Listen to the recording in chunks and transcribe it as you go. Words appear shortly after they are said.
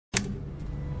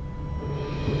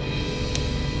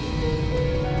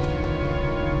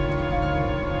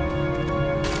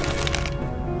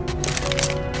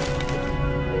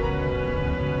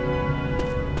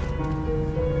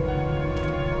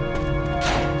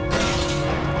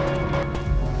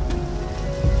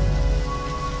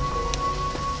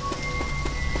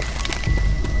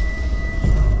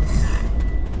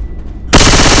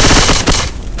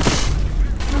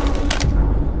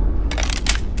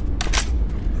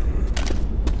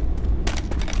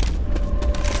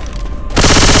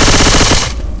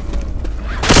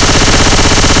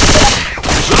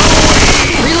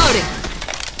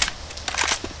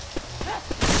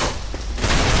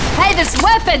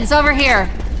Weapons over here!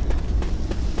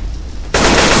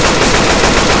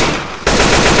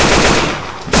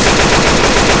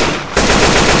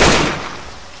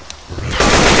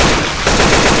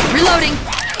 Reloading!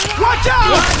 Watch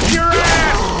out! Watch your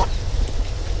ass!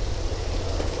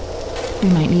 We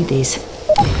might need these.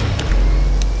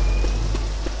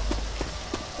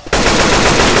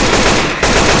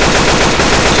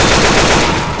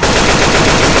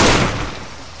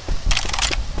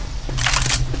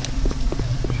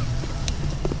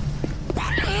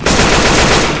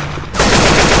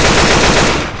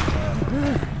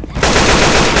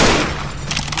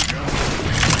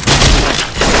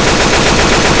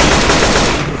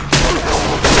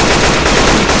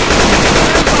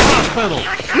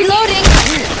 Reloading!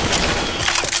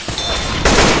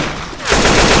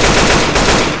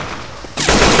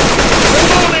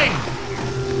 Reloading!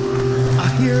 I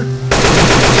hear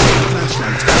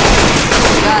flashlight.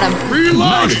 Got him.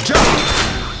 Reloading! Nice job!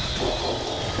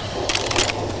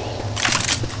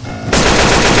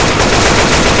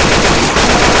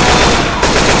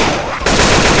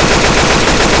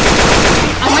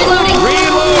 I'm reloading!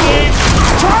 Reloading!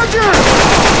 Charger!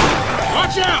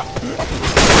 Watch out!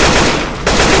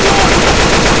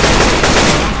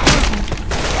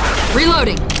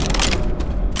 Reloading!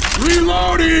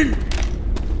 Reloading!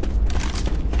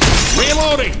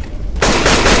 Reloading!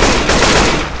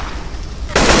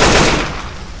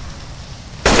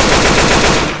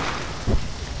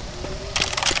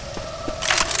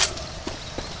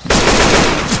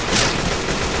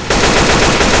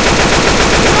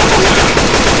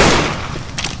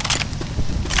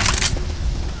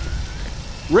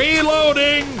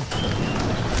 Reloading!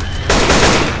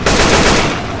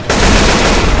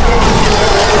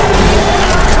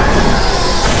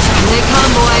 Here they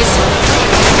come, boys.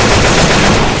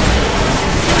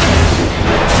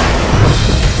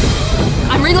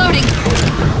 I'm reloading.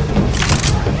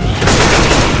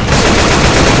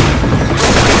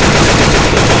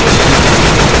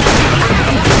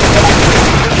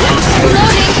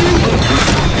 Reloading.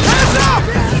 Hands up!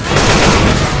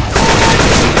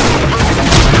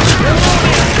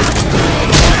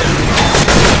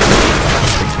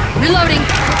 Reloading.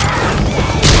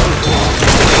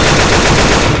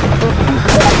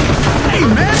 Hey,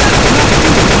 man!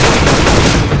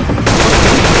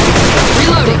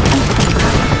 Reloading.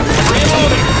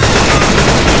 Reloading!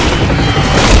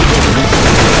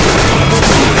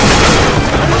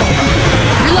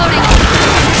 Reloading.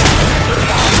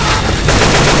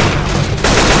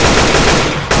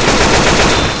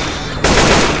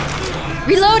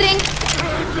 Reloading.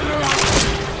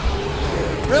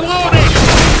 Reloading!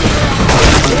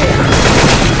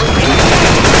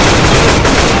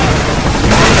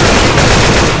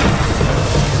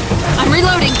 I'm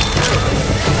reloading.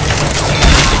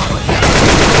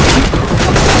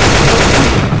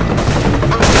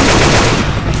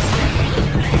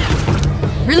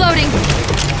 Reloading.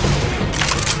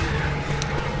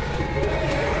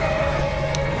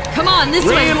 Come on, this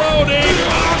way. Reloading!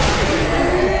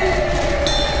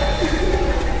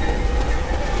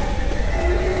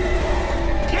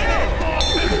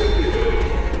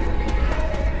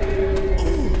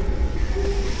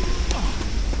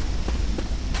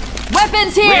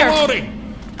 Weapons here. Reloading!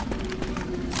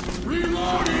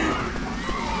 Reloading!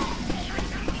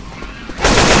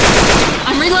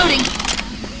 I'm reloading.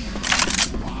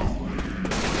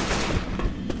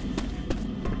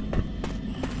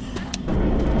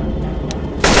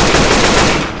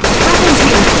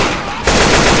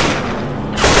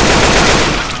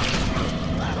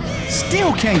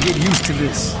 Still can't get used to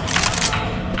this.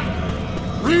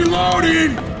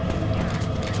 Reloading!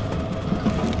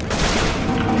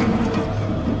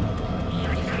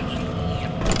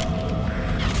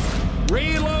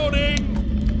 Reloading!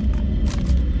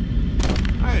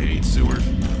 I hate sewers.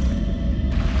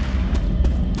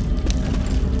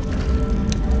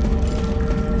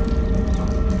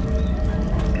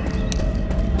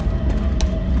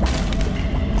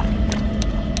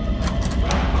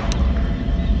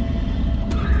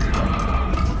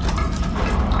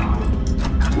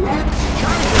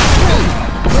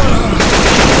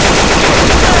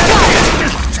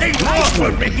 Take off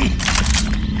with me!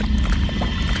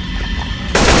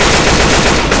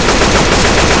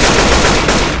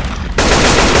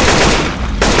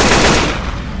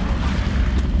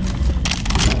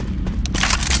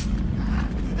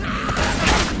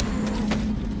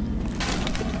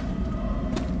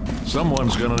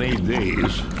 Someone's gonna need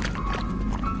these.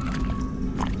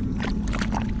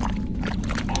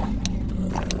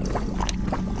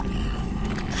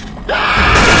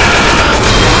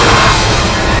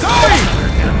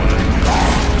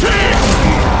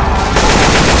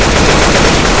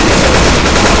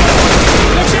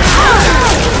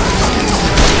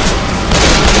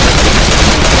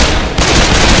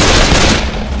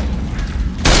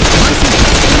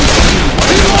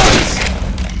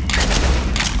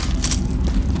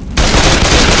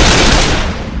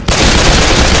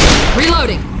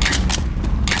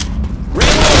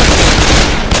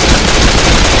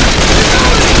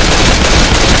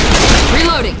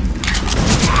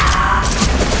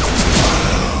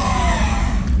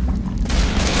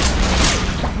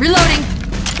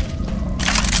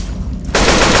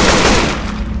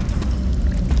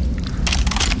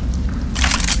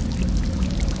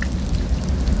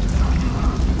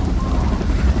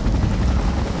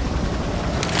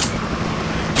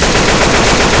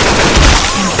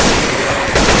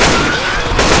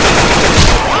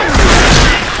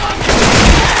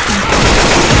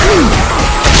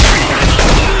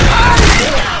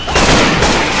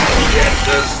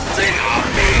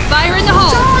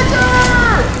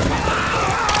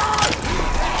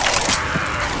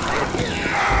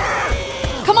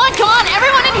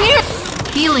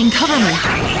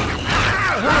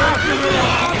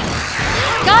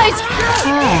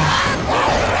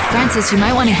 Francis, you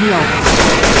might want to heal.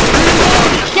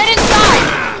 Get inside!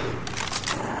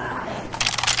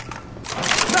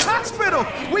 The hospital!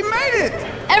 We made it!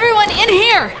 Everyone in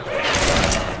here!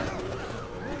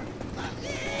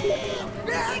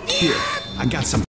 Here, I got some